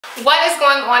What is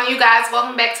going on, you guys?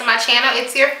 Welcome back to my channel.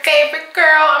 It's your favorite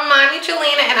girl,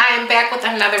 IMANIJELENA, and I am back with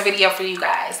another video for you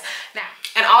guys. Now,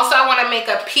 and also I want to make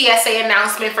a PSA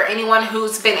announcement for anyone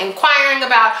who's been inquiring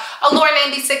about Allure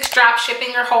 96 drop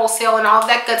shipping or wholesale and all of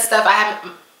that good stuff.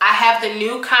 I have the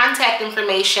new contact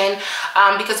information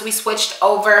because we switched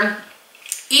over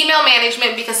email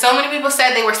management because so many people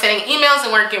said they were sending emails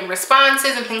and weren't getting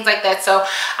responses and things like that. So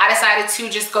I decided to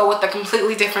just go with a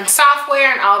completely different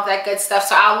software and all of that good stuff.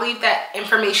 So I'll leave that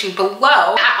information below.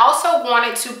 I also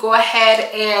wanted to go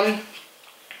ahead and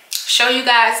show you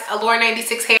guys Allure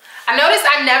 96 hair. I noticed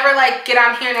I never get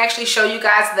on here and actually show you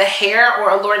guys the hair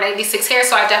or Allure 96 hair,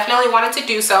 so I definitely wanted to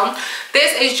do so.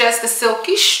 This is just the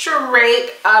silky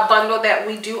straight bundle that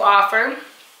we do offer.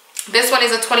 This one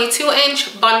is a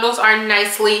 22-inch. Bundles are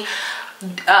nicely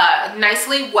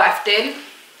wefted.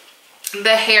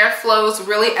 The hair flows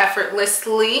really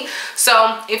effortlessly.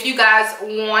 So if you guys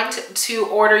want to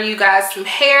order you guys some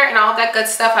hair and all that good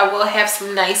stuff, I will have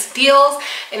some nice deals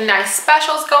and nice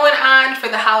specials going on for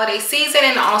the holiday season.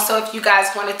 And also if you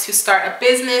guys wanted to start a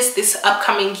business this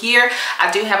upcoming year, I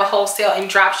do have a wholesale and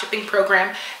drop shipping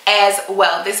program as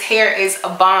well. This hair is a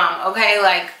bomb,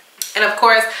 okay? And of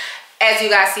course, as you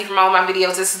guys see from all my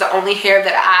videos, this is the only hair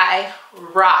that I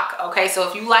rock, okay? So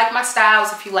if you like my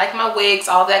styles, if you like my wigs,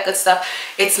 all that good stuff,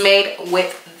 it's made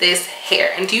with this hair.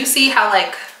 And do you see how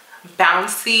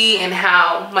bouncy and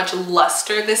how much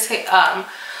luster this hair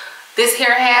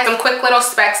has? Some quick little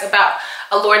specs about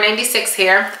Allure 96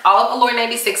 hair. All of Allure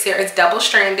 96 hair is double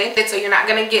stranded, so you're not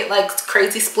gonna get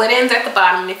crazy split ends at the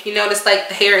bottom. And if you notice, the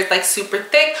hair is super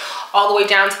thick all the way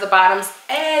down to the bottoms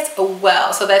as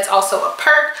well. So that's also a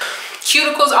perk.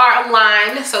 Cuticles are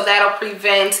aligned, so that'll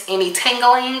prevent any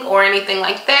tangling or anything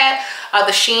like that.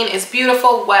 The sheen is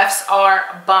beautiful. Wefts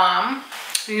are bomb.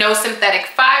 No synthetic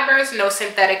fibers, no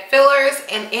synthetic fillers,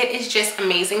 and it is just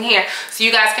amazing hair. So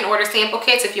you guys can order sample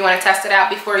kits if you want to test it out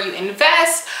before you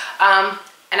invest.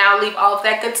 And I'll leave all of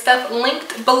that good stuff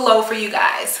linked below for you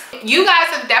guys. You guys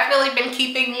have definitely been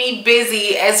keeping me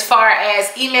busy as far as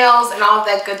emails and all of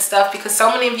that good stuff because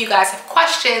so many of you guys have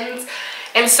questions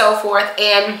and so forth.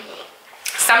 And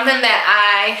something that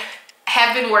I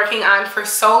have been working on for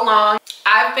so long.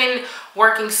 I've been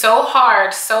working so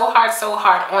hard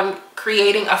on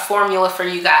creating a formula for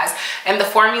you guys. And the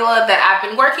formula that I've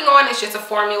been working on is just a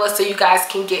formula so you guys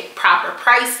can get proper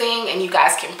pricing and you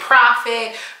guys can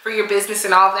profit for your business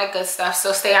and all that good stuff.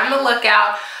 So stay on the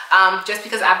lookout just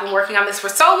because I've been working on this for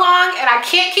so long and I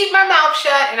can't keep my mouth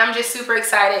shut, and I'm just super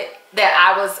excited that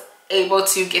I was able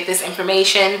to get this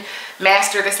information,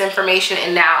 master this information,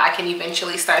 and now I can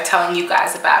eventually start telling you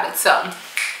guys about it. So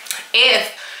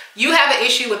if you have an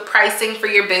issue with pricing for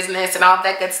your business and all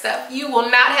that good stuff, you will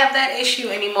not have that issue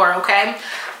anymore, okay?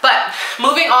 But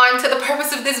moving on to the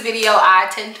purpose of this video, I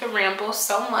tend to ramble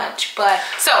so much.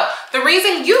 So the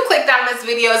reason you clicked on this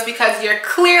video is because you're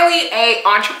clearly an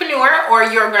entrepreneur or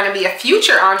you're going to be a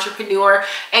future entrepreneur,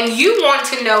 and you want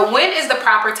to know when is the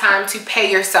proper time to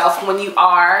pay yourself when you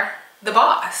are the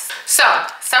boss. So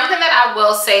something that I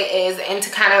will say is, and to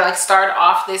kind of start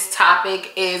off this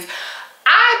topic, is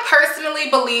I personally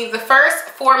believe the first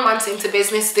 4 months into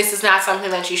business, this is not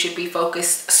something that you should be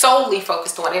solely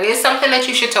focused on. It is something that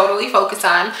you should totally focus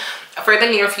on for the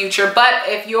near future. But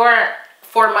if you're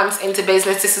 4 months into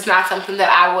business, this is not something that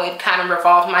I would kind of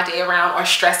revolve my day around or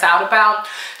stress out about,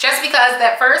 just because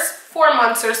that first 4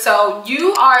 months or so,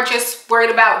 you are just worried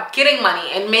about getting money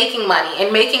and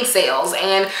making sales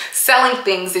and selling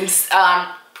things and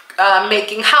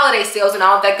making holiday sales and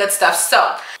all of that good stuff.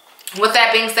 So with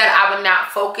that being said, I would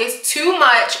not focus too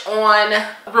much on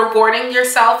rewarding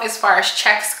yourself as far as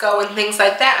checks go and things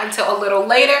like that until a little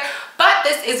later. But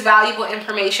this is valuable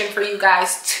information for you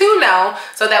guys to know,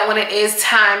 so that when it is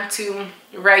time to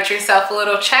write yourself a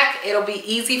little check, it'll be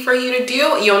easy for you to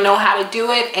do. You'll know how to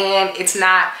do it, and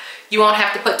you won't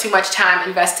have to put too much time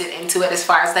invested into it as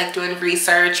far as doing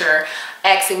research or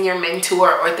asking your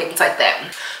mentor or things like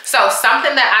that. So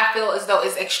something that I feel as though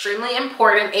is extremely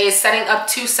important is setting up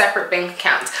 2 separate bank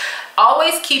accounts.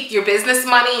 Always keep your business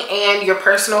money and your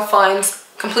personal funds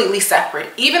completely separate.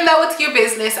 Even though it's your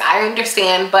business, I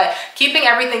understand, but keeping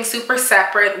everything super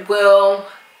separate will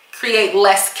create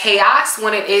less chaos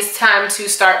when it is time to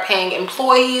start paying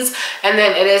employees, and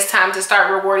then it is time to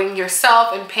start rewarding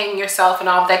yourself and paying yourself and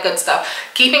all of that good stuff.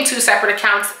 Keeping 2 separate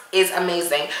accounts is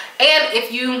amazing. And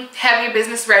if you have your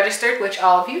business registered, which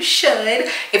all of you should,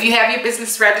 if you have your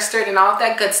business registered and all of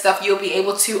that good stuff, you'll be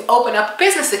able to open up a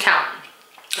business account.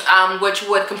 Which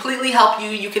would completely help you.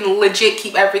 You can legit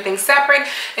keep everything separate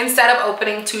instead of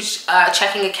opening 2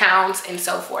 checking accounts and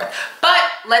so forth. But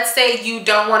let's say you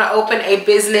don't want to open a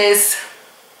business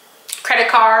credit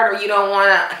card, or you don't want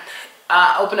to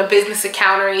open a business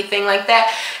account or anything like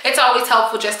that, it's always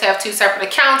helpful just to have 2 separate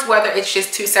accounts, whether it's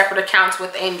just 2 separate accounts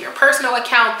within your personal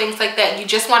account, things like that. You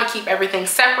just want to keep everything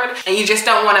separate, and you just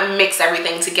don't want to mix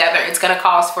everything together. It's going to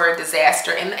cause for a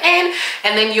disaster in the end,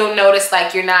 and then you'll notice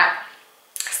like you're not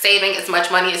saving as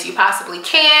much money as you possibly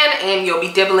can, and you'll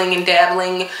be dibbling and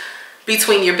dabbling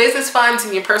between your business funds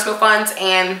and your personal funds,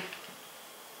 and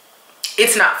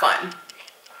it's not fun.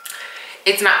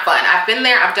 It's not fun. I've been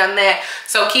there, I've done that.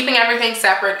 So keeping everything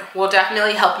separate will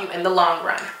definitely help you in the long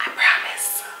run, I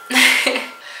promise.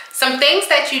 Some things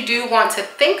that you do want to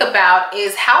think about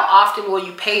is how often will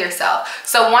you pay yourself?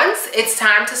 So once it's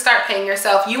time to start paying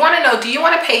yourself, you want to know, do you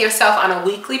want to pay yourself on a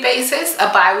weekly basis,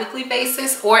 a bi-weekly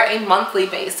basis, or a monthly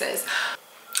basis?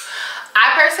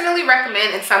 I personally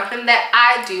recommend, and something that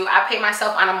I do, I pay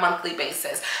myself on a monthly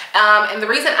basis. And the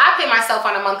reason I pay myself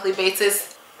on a monthly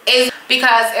basis is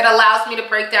because it allows me to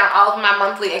break down all of my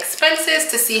monthly expenses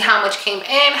to see how much came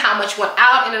in, how much went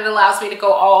out, and it allows me to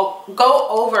go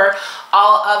over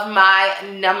all of my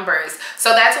numbers.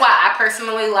 So that's why I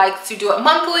personally like to do it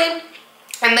monthly.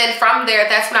 And then from there,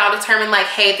 that's when I'll determine like,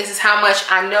 hey, this is how much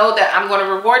I know that I'm going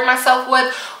to reward myself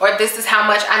with, or this is how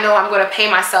much I know I'm going to pay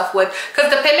myself with.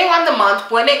 Because depending on the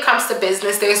month, when it comes to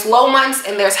business, there's low months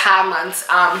and there's high months.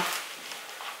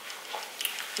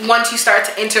 Once you start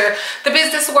to enter the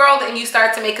business world and you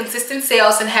start to make consistent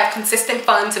sales and have consistent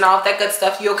funds and all of that good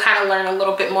stuff, you'll kind of learn a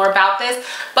little bit more about this.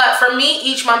 But for me,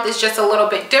 each month is just a little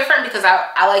bit different because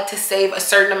I like to save a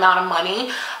certain amount of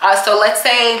money. So let's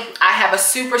say I have a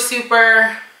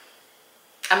super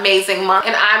amazing month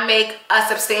and I make a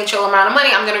substantial amount of money,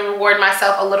 I'm going to reward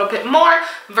myself a little bit more,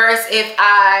 versus if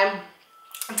I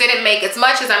didn't make as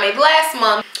much as I made last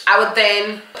month, I would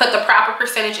then put the proper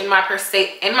percentage in my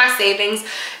savings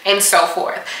and so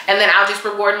forth, and then I'll just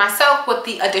reward myself with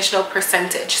the additional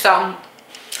percentage. So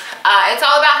it's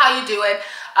all about how you do it.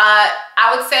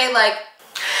 I would say, like,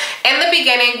 in the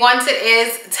beginning, once it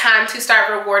is time to start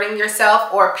rewarding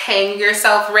yourself, or paying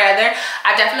yourself rather,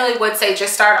 I definitely would say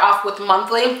just start off with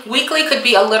monthly. Weekly could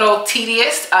be a little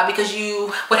tedious because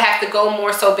you would have to go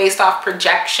more so based off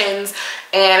projections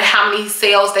and how many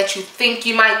sales that you think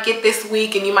you might get this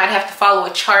week, and you might have to follow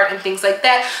a chart and things like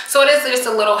that. So it is just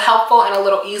a little helpful and a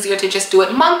little easier to just do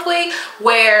it monthly,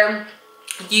 where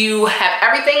you have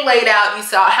everything laid out, you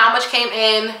saw how much came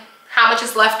in, how much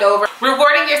is left over.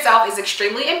 Rewarding yourself is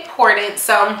extremely important,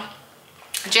 so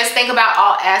just think about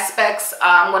all aspects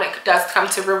when it does come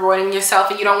to rewarding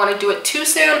yourself, and you don't want to do it too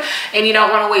soon, and you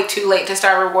don't want to wait too late to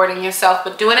start rewarding yourself.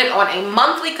 But doing it on a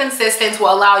monthly consistency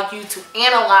will allow you to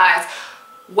analyze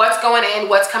what's going in,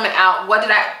 what's coming out, what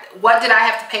did I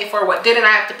have to pay for, what didn't I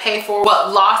have to pay for,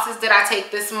 what losses did I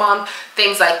take this month,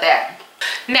 things like that.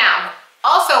 Now,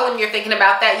 also, when you're thinking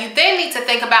about that, you then need to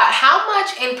think about how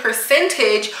much in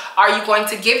percentage are you going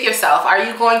to give yourself. Are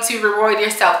you going to reward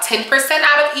yourself 10%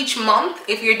 out of each month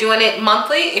if you're doing it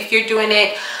monthly? If you're doing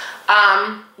it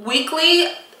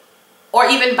weekly or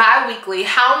even bi-weekly,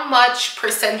 how much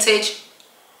percentage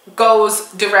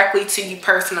goes directly to you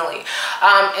personally?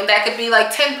 And that could be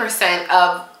like 10%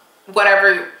 of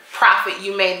whatever profit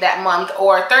you made that month,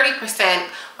 or 30%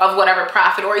 of whatever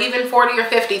profit, or even 40 or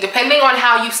 50, depending on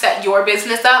how you set your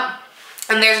business up.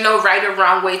 And there's no right or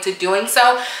wrong way to doing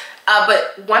so.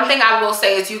 But one thing I will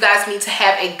say is you guys need to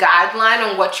have a guideline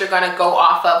on what you're going to go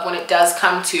off of when it does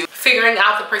come to figuring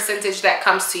out the percentage that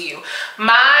comes to you.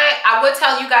 I would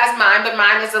tell you guys mine, but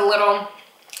mine is a little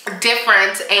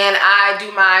different, and I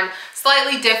do mine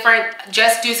slightly different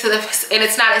just due to and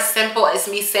it's not as simple as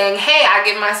me saying, hey, I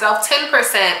give myself 10%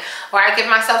 or I give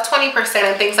myself 20%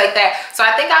 and things like that. So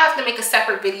I think I have to make a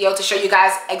separate video to show you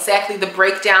guys exactly the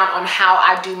breakdown on how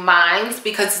I do mines,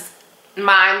 because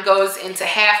mine goes into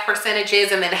half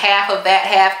percentages and then half of that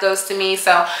half goes to me.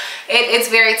 So it's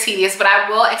very tedious, but I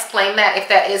will explain that if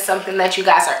that is something that you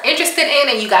guys are interested in,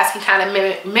 and you guys can kind of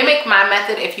mimic my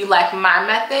method if you like my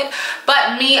method.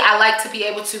 But me, I like to be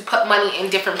able to put money in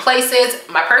different places: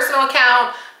 my personal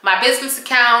account, my business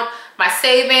account, my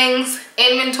savings,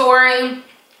 inventory,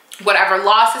 whatever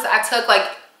losses I took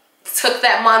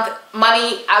that month,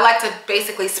 money. I like to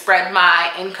basically spread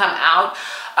my income out.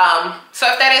 So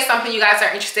if that is something you guys are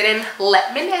interested in,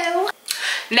 let me know.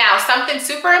 Now, something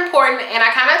super important, and I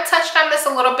kind of touched on this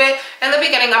a little bit in the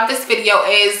beginning of this video,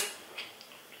 is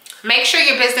make sure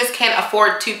your business can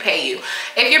afford to pay you.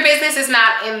 If your business is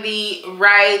not in the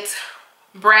right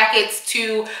brackets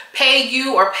to pay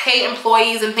you or pay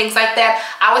employees and things like that,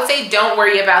 I would say don't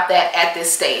worry about that at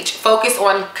this stage. Focus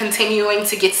on continuing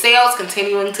to get sales,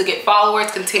 continuing to get followers,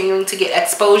 continuing to get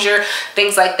exposure,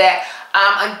 things like that.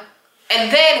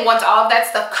 And then once all of that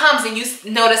stuff comes and you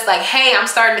notice like, hey, I'm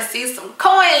starting to see some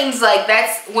coins, like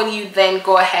that's when you then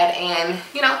go ahead and,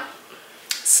 you know,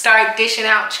 start dishing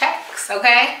out checks,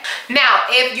 okay? Now,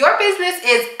 if your business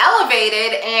is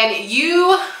elevated and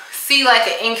you see like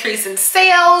an increase in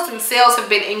sales and sales have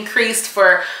been increased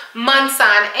for months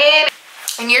on end,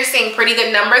 and you're seeing pretty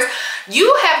good numbers,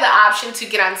 you have the option to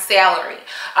get on salary.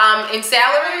 In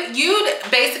salary, you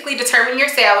basically determine your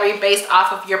salary based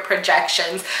off of your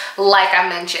projections, like I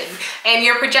mentioned. And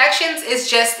your projections is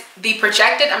just the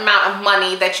projected amount of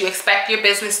money that you expect your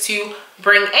business to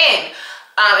bring in.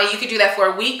 And you can do that for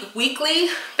a weekly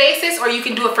basis, or you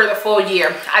can do it for the full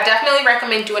year. I definitely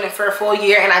recommend doing it for a full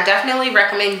year, and I definitely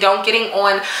recommend don't getting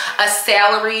on a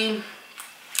salary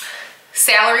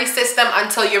system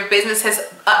until your business has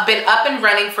been up and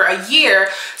running for a year,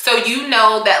 so you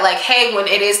know that like, hey, when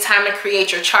it is time to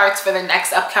create your charts for the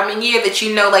next upcoming year, that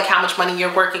you know like how much money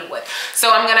you're working with.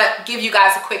 So I'm gonna give you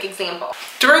guys a quick example.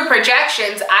 Through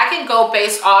projections, I can go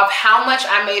based off how much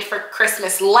I made for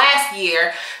Christmas last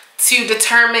year to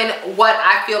determine what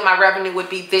I feel my revenue would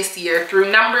be this year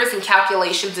through numbers and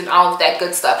calculations and all of that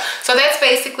good stuff. So that's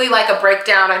basically like a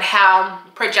breakdown on how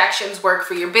projections work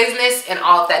for your business and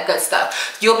all of that good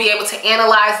stuff. You'll be able to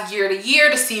analyze year to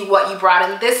year to see what you brought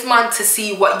in this month, to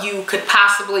see what you could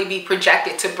possibly be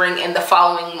projected to bring in the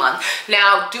following month.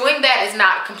 Now, doing that is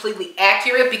not completely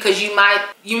accurate because you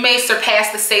may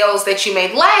surpass the sales that you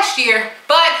made last year,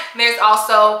 but there's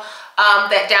also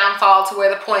that downfall to where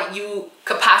the point you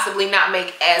could possibly not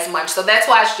make as much. So that's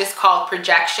why it's just called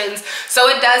projections. So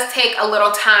it does take a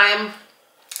little time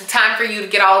for you to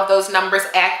get all of those numbers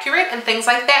accurate and things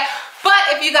like that.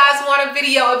 But if you guys want a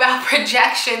video about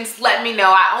projections, let me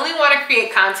know. I only want to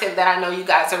create content that I know you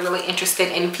guys are really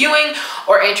interested in viewing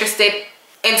or interested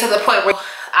in, to the point where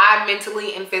I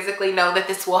mentally and physically know that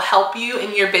this will help you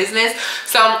in your business.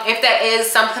 So if that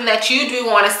is something that you do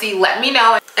want to see, let me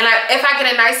know. And if I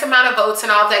get a nice amount of votes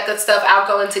and all that good stuff, I'll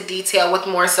go into detail with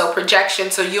more so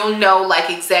projections, so you'll know like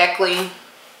exactly,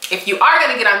 if you are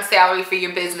going to get on salary for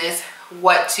your business,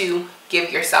 what to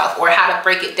give yourself, or how to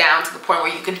break it down to the point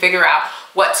where you can figure out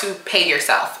what to pay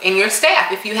yourself and your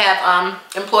staff if you have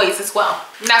employees as well.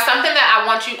 Now, something that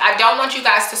I don't want you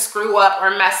guys to screw up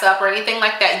or mess up or anything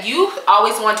like that. You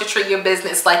always want to treat your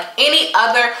business like any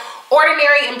other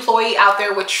ordinary employee out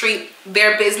there would treat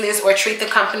their business or treat the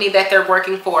company that they're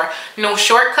working for. No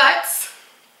shortcuts,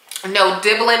 no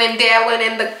dibbling and dabbling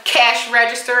in the cash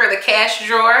register or the cash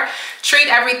drawer. Treat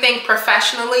everything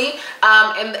professionally,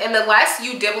 and the less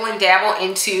you dibble and dabble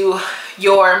into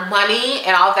your money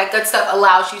and all that good stuff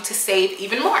allows you to save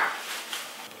even more.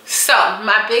 So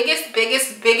my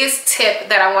biggest tip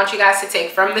that I want you guys to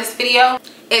take from this video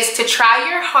is to try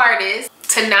your hardest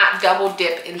to not double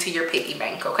dip into your piggy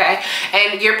bank, okay?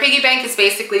 And your piggy bank is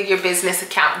basically your business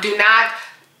account. Do not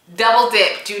double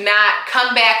dip. Do not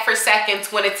come back for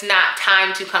seconds when it's not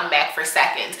time to come back for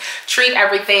seconds. Treat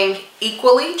everything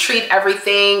equally. Treat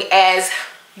everything as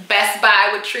Best Buy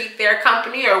would treat their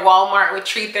company or Walmart would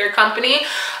treat their company,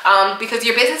 because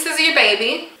your business is your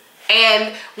baby.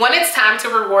 And when it's time to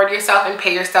reward yourself and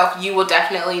pay yourself, you will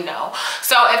definitely know.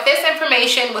 So if this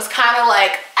information was kind of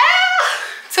like,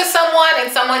 to someone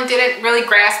and someone didn't really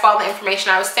grasp all the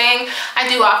information I was saying, I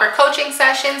do offer coaching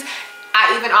sessions.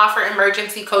 I even offer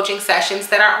emergency coaching sessions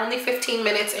that are only 15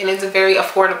 minutes and it's very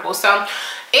affordable. So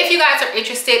if you guys are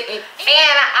interested in,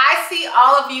 and I see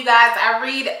all of you guys, I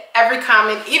read every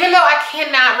comment, even though I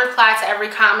cannot reply to every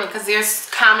comment because there's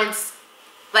comments,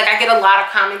 like I get a lot of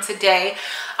comments a day.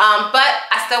 But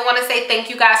I still want to say thank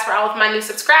you guys for all of my new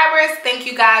subscribers. Thank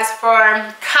you guys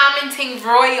for commenting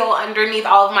royal underneath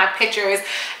all of my pictures.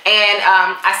 And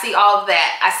I see all of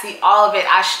that. I see all of it.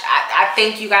 I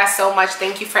thank you guys so much.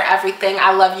 Thank you for everything.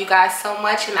 I love you guys so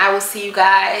much. And I will see you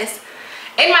guys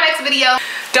in my next video.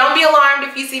 Don't be alarmed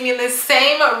if you see me in this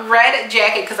same red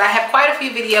jacket, because I have quite a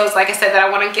few videos, like I said, that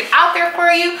I want to get out there for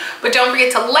you. But don't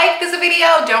forget to like this video,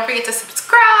 don't forget to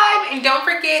subscribe, and don't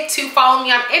forget to follow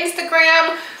me on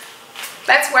Instagram.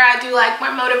 That's where I do like my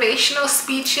motivational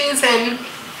speeches, and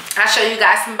I show you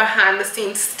guys some behind the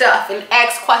scenes stuff and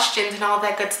ask questions and all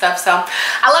that good stuff. So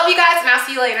I love you guys, and I'll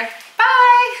see you later.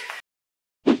 Bye.